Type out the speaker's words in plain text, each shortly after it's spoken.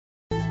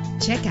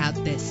Check out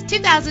this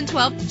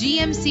 2012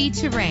 GMC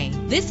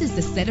Terrain. This is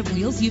the set of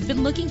wheels you've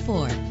been looking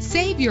for.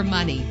 Save your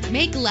money.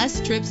 Make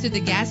less trips to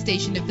the gas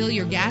station to fill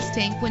your gas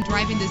tank when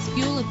driving this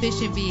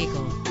fuel-efficient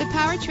vehicle. The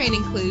powertrain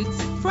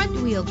includes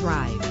front-wheel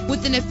drive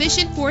with an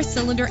efficient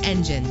 4-cylinder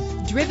engine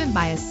driven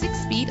by a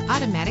 6-speed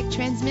automatic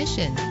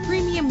transmission.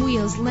 Premium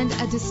wheels lend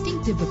a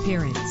distinctive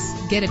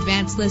appearance. Get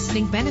advanced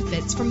listening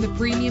benefits from the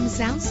premium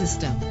sound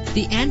system.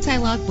 The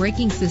anti-lock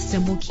braking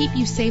system will keep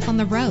you safe on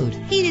the road.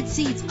 Heated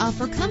seats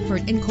offer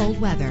comfort in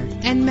cold weather,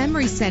 and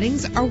memory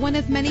settings are one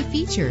of many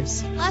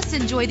features. Plus,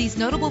 enjoy these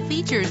notable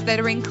features that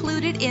are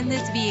included in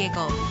this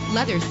vehicle: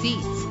 leather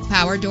seats,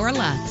 power door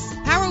locks,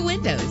 power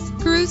windows,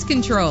 cruise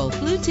control,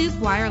 Bluetooth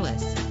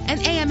wireless, an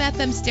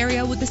AM/FM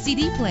stereo with a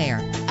CD player,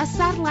 a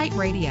satellite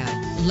radio.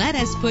 Let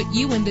us put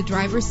you in the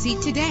driver's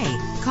seat today.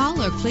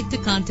 Call or click to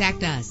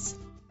contact us.